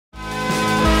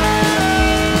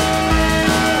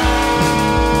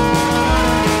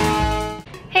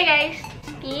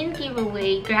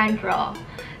grand draw.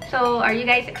 So are you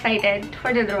guys excited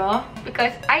for the draw?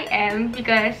 Because I am,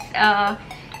 because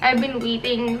I've been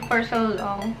waiting for so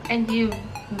long, and you've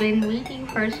been waiting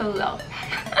for so long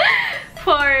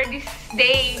for this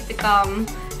day to come.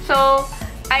 So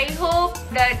I hope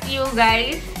that you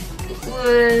guys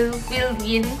will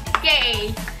win.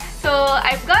 Yay! So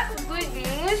I've got good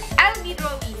news. I'll be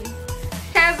drawing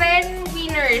 7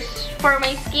 winners for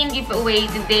my skin giveaway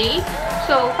today.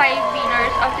 So 5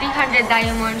 winners of 300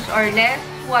 diamonds or less,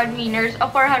 1 winners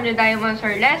of 400 diamonds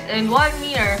or less, and 1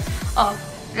 winner of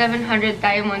 1100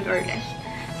 diamonds or less.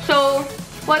 So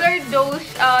what are those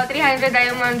 300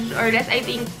 diamonds or less? I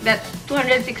think that's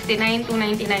 269 to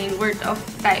 99 worth of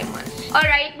diamonds.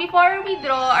 Alright, before we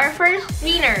draw our first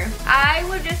winner, I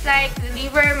would just like to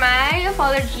deliver my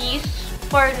apologies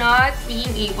for not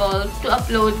being able to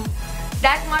upload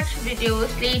that much videos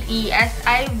lately as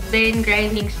I've been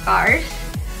grinding scars.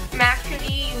 I'm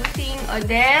actually using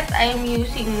Odette, I'm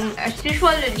using as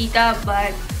usual Lolita,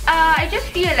 but I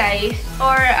just realized,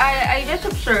 or I just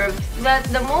observed that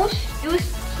the most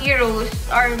used heroes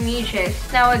are mages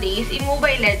nowadays in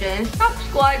Mobile Legends. Top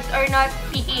squads are not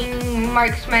picking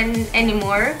marksman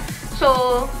anymore.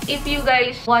 So if you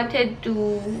guys wanted to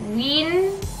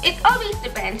win, it always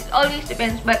depends. It always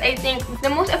depends. But I think the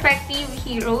most effective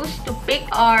heroes to pick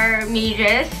are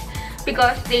mages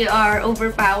because they are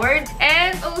overpowered.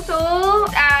 And also,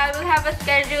 I will have a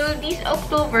schedule this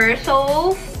October.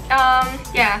 So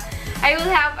yeah, I will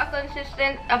have a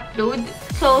consistent upload.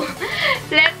 So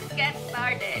let's get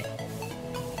started.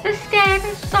 Let's get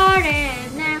started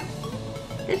now.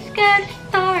 Let's get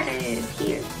started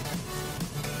here.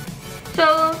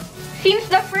 So since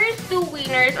the first 2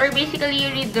 winners are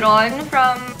basically redrawn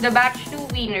from the batch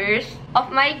 2 winners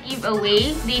of my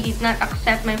giveaway, they did not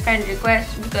accept my friend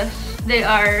request because they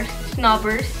are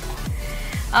snobbers.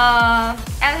 I'll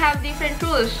have different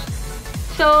rules.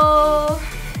 So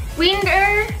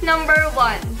winner number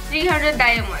 1, 300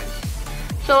 diamonds.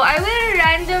 So I will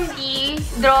randomly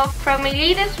draw from my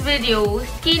latest video,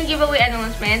 skin giveaway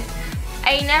announcement.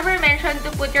 I never mentioned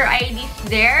to put your IDs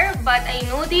there, but I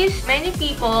noticed many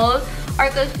people are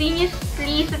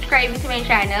continuously subscribing to my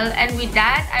channel, and with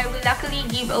that, I will luckily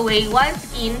give away 1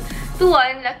 skin to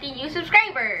 1 lucky new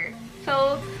subscriber.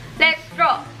 So let's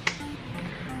draw.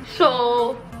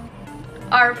 So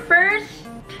our first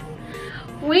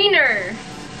winner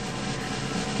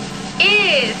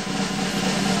is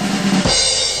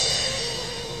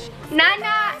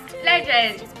Nana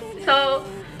Legend. So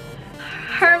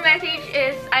her message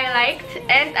is I liked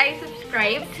and I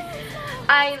subscribed.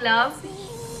 I love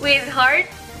with heart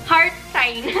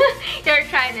sign your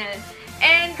channel.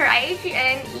 And her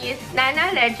IGN is Nana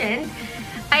Legend,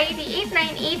 ID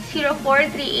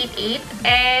 898043888,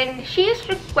 and she is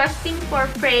requesting for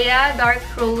Freya Dark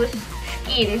Rose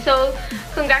skin. So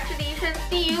congratulations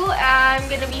to you. I'm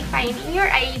gonna be finding your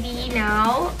ID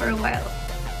now for a while.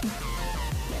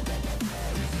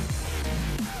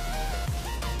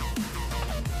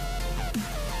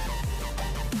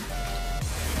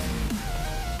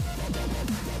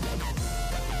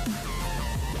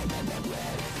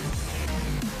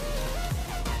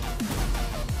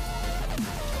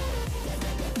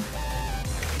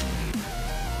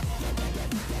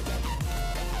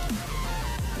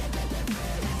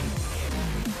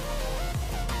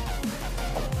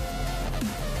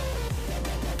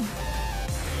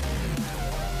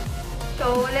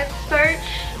 So let's search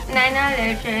Nana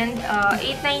Legend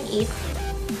 898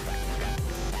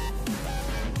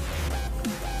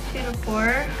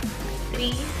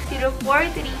 043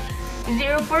 043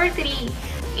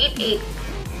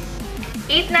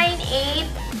 898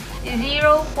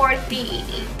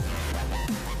 04388.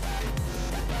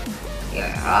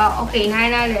 Yeah, okay,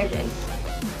 Nana Legend.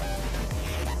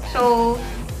 So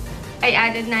I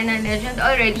added Nana Legend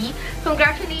already.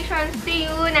 Congratulations to you,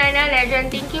 Nana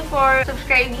Legend. Thank you for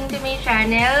subscribing to my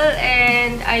channel,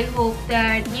 and I hope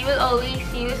that you will always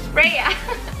use Freya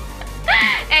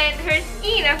and her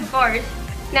skin, of course.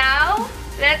 Now,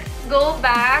 let's go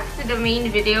back to the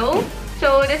main video.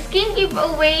 So, the skin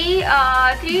giveaway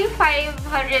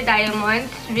 3,500 diamonds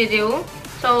video.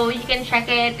 So, you can check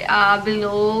it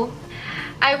below.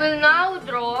 I will now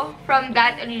draw from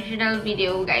that original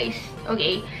video, guys.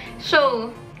 Okay.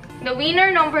 So, the winner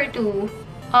number 2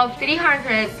 of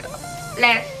 300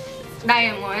 less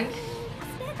diamonds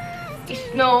is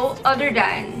no other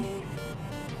than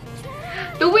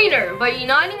the winner by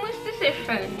unanimous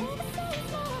decision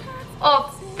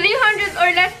of 300 or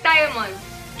less diamonds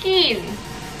skin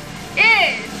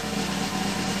is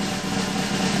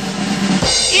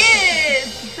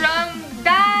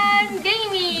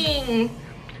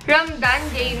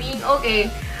Ramdan Gaming. Okay.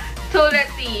 So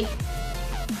let's see.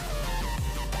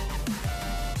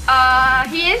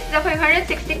 He is the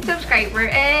 516th subscriber,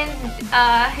 and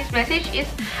his message is,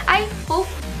 I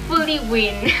hopefully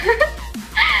win.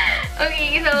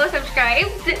 Okay, so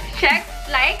subscribed, check,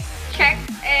 like, check,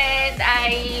 and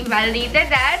I validated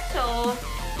that. So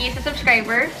he's a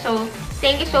subscriber. So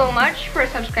thank you so much for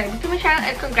subscribing to my channel,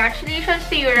 and congratulations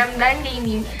to you, Ramdan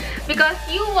Gaming, because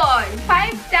you won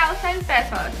 5,000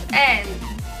 pesos and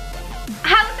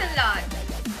house and lot.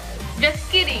 Just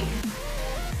kidding.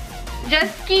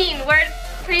 Just kidding. Worth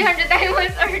 300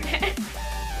 diamonds or less.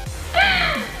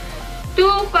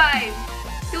 2, 5,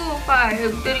 2,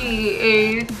 5, 3,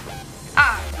 8. 2,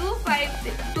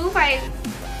 5, 2, 5.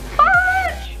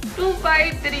 Fudge! 2,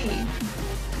 5, 3.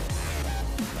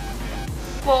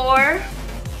 4.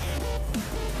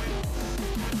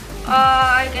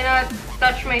 I cannot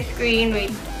touch my screen.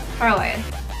 Wait for a while.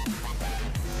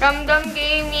 Ramdam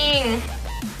Gaming.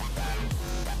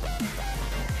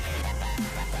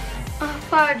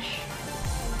 Fudge.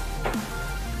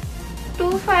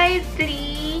 2, 5,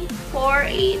 3, 4,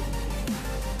 8.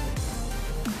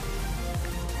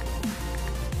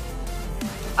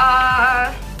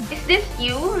 Is this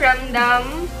you,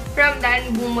 Ramdan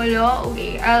Bumulo?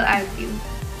 Okay, I'll add you.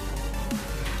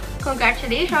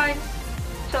 Congratulations.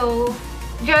 So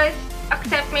just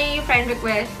accept my friend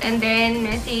request and then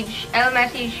I'll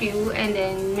message you and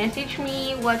then message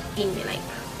me what skin you like.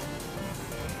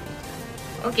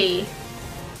 Okay.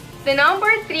 The number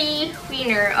 3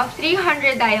 winner of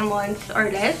 300 diamonds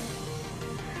or less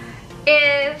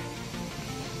is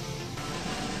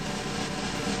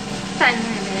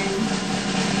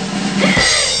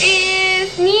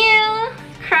Neil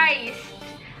Christ.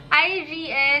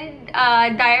 IGN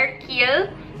Dire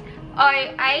Kill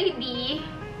ID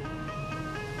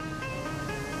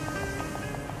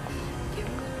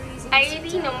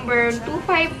number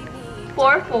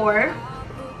 2544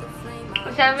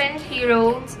 703.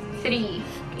 Okay.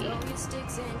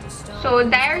 So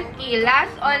Dire Kill,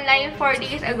 last online 4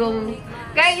 days ago.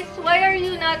 Guys, why are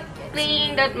you not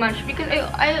playing that much? Because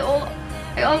I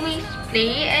always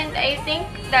play and I think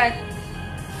that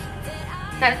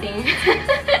nothing.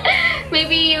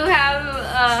 Maybe you have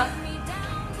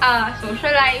a social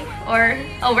life or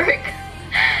a work.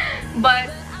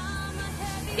 But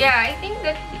yeah, I think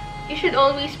that you should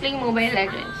always play Mobile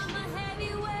Legends.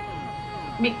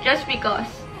 Just because.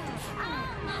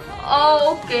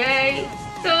 Okay.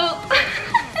 So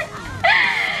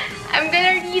I'm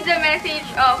gonna read the message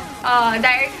of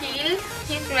Dire Kill.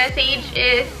 His message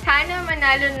is, sana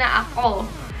manalo na ako.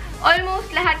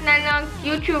 Almost lahat na ng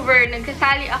YouTuber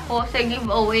nagkasali ako sa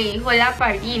giveaway. Wala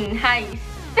pa rin. Hi.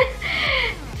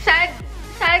 sad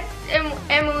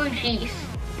emojis.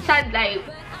 Sad life.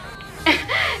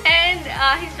 And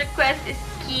his request is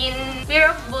skin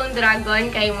Fear of Bone Dragon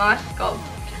kay Moscow.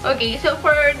 Okay, so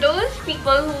for those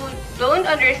people who don't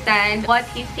understand, what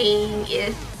he's saying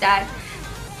is that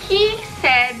he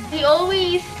said he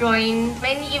always joins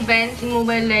many events in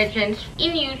Mobile Legends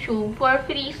in YouTube for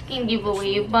free skin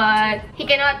giveaway, but he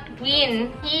cannot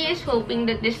win. He is hoping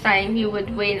that this time he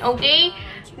would win. Okay?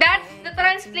 That's the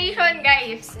translation,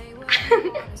 guys.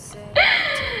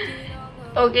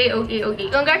 Okay.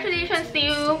 Congratulations to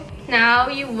you. Now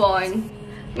you won.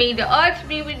 May the odds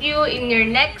be with you in your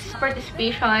next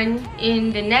participation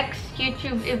in the next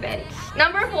YouTube events.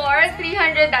 Number 4,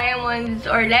 300 diamonds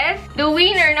or less. The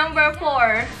winner, number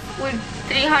 4, with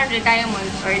 300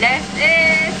 diamonds or less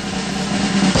is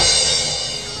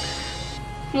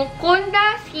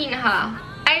Mukunda Sinha.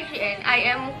 IGN,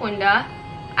 I am Mukunda.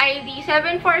 ID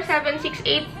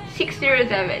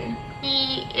 747680607.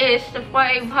 He is the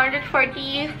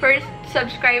 541st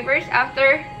subscribers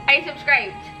after I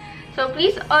subscribed. So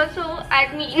please also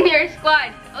add me in your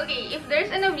squad. Okay, if there's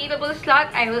an available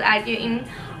slot, I will add you in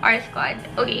our squad.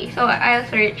 Okay, so I'll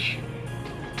search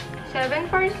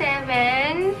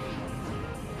 747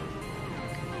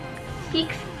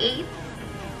 68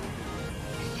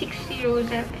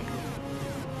 607.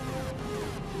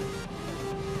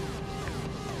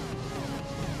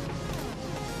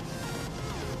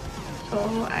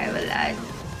 So I will add.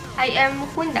 I am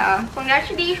Mukunda.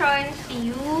 Congratulations to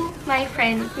you, my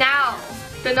friend. Now,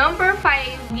 the number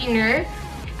 5 winner,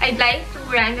 I'd like to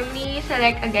randomly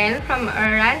select again from a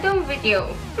random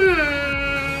video.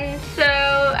 So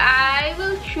I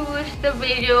will choose the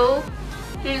video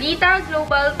Lolita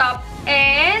Global Top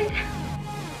and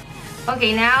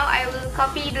okay, now I will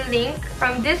copy the link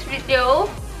from this video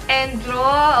and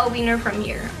draw a winner from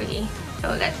here. Okay,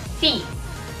 so let's see.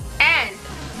 And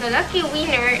the lucky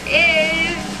winner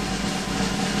is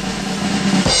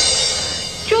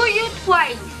Chew You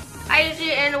Twice.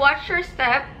 IG and watch your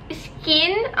step.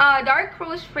 Skin, Dark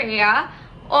Rose Freya,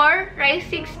 or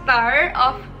Rising Star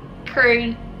of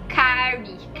Carry.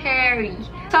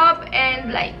 Sub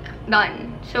and like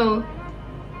done. So,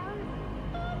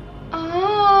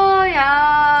 oh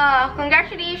yeah,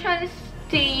 congratulations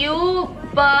to you,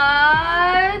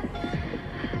 but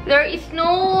there is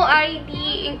no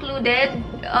ID included.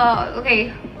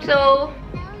 Okay, so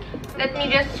let me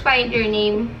just find your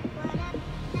name.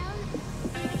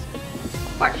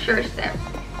 Watch your step.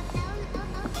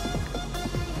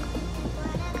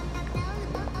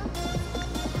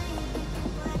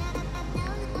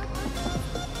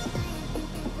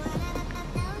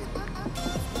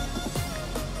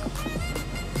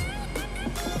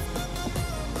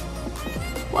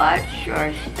 Watch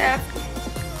your step.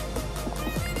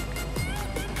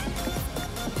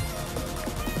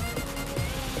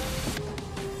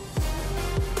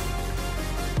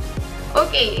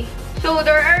 Okay, so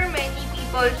there are many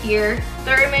people here.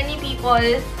 There are many people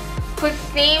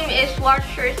whose name is Watch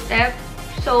Your Step.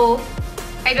 So,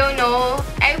 I don't know.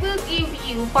 I will give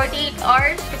you 48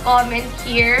 hours to comment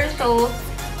here. So,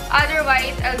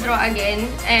 otherwise, I'll draw again.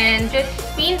 And just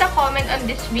pin the comment on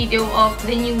this video of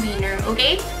the new winner,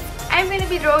 okay? I'm gonna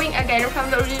be drawing again from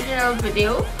the original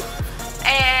video.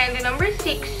 And the number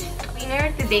 6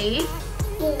 winner today,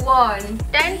 who won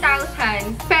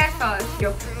 10,000 pesos.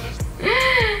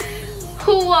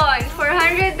 Who won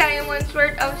 400 diamonds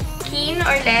worth of skin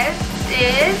or less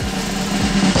is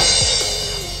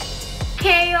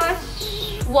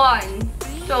Chaos1.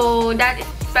 So that is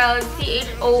spelled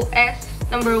CHOS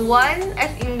number 1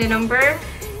 as in the number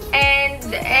and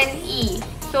NE.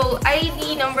 So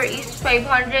ID number is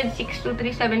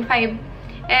 500-62375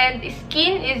 and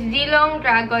skin is Zilong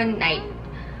Dragon Knight.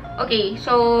 Okay,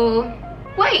 so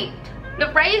wait, the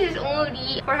price is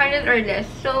only 400 or less.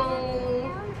 So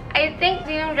I think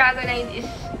Zilong Dragon Knight is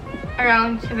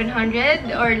around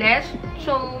 700 or less.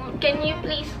 So can you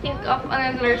please think of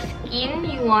another skin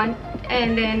you want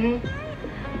and then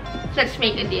let's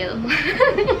make a deal.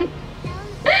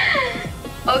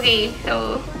 Okay,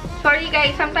 so sorry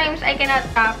guys, sometimes I cannot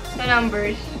tap the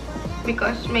numbers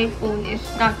because my phone is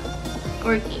not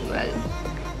working well.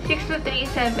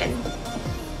 6237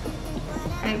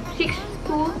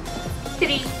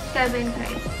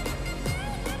 62375.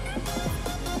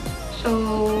 So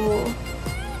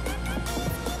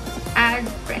add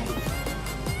friends.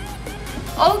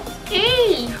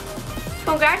 Okay,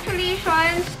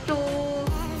 congratulations to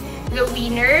the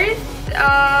winners.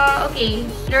 Okay,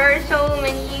 there are so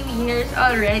many winners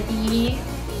already.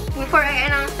 Before I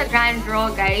announce the grand draw,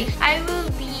 guys, I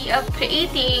will be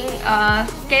creating a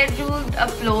scheduled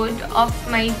upload of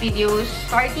my videos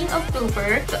starting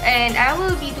October, and I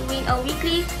will be doing a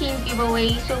weekly skin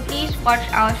giveaway, so please watch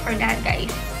out for that, guys.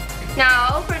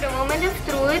 Now, for the moment of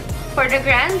truth, for the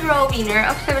grand draw winner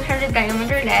of 700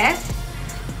 diamond or less,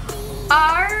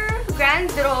 our grand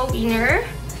draw winner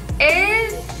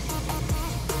is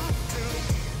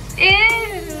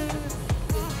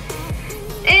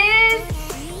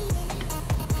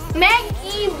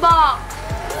Megi box.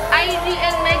 ID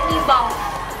and Megi box.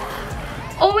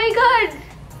 Oh my god,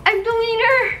 I'm the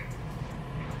winner.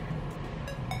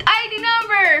 ID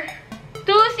number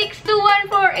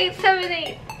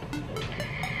 262148878.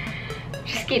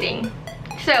 Just kidding.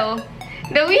 So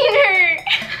the winner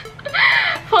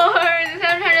for the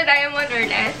 700 diamond or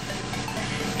less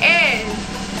is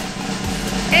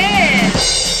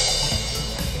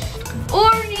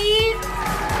Uri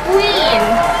Queen.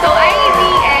 So ID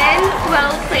and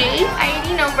well play.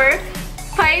 ID number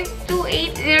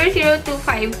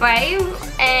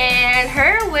 528002555, and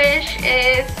her wish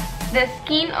is the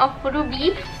skin of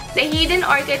Ruby, the hidden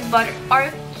orchid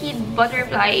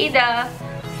butterfly,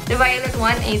 the violet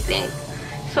one, I think.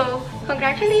 So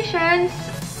congratulations,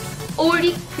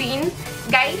 Uri Queen.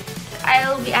 Guys,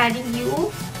 I'll be adding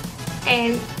you,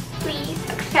 and please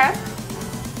accept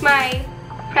my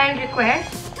friend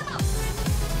request.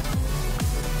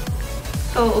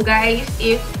 So guys,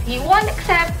 if you won't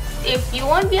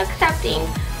be accepting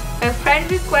my friend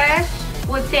request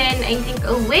within, I think,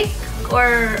 a week,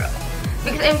 or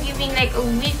because I'm giving like a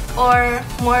week or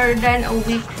more than a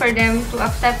week for them to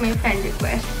accept my friend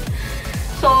request,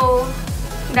 so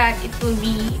that it will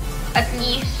be at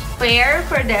least fair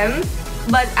for them.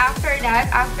 But after that,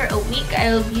 after a week,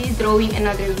 I'll be drawing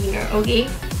another winner,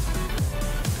 okay?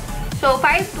 So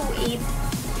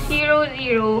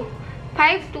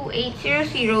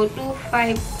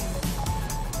 528002555.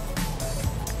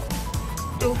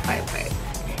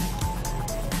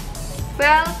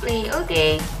 Well play,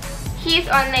 okay. He's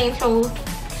online, so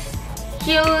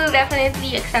he'll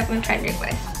definitely accept my friend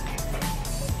request.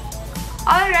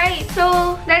 Alright,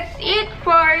 so that's it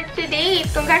for today.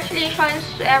 Congratulations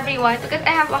to everyone because I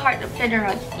have a heart of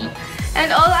generosity.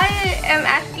 And all I am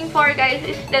asking for, guys,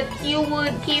 is that you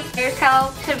would keep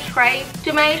yourself subscribed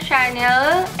to my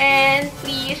channel and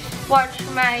please watch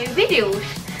my videos.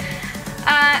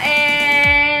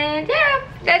 And yeah,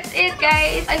 that's it,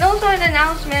 guys. And also an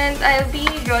announcement, I'll be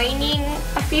joining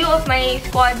a few of my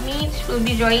squad mates will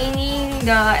be joining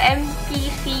the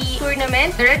MPC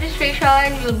tournament. The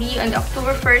registration will be on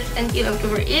October 1st until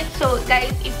October 8th. So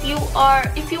guys, if you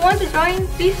want to join,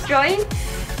 please join.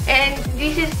 And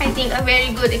this is, I think, a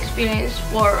very good experience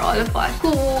for all of us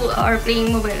who are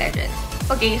playing Mobile Legends.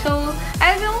 Okay, so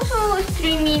I'll be also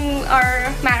streaming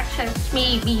our matches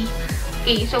maybe.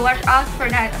 Okay, so watch out for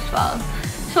that as well.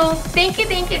 So thank you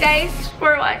guys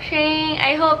for watching.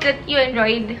 I hope that you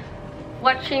enjoyed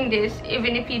watching this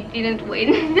even if you didn't win.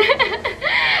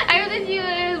 I hope that you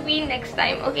will win next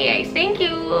time. Okay guys, thank you.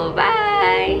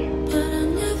 Bye. But I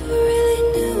never really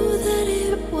knew that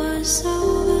it was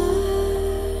over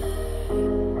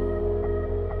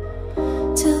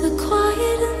till the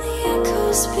quiet and the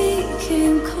echoes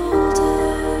became cold.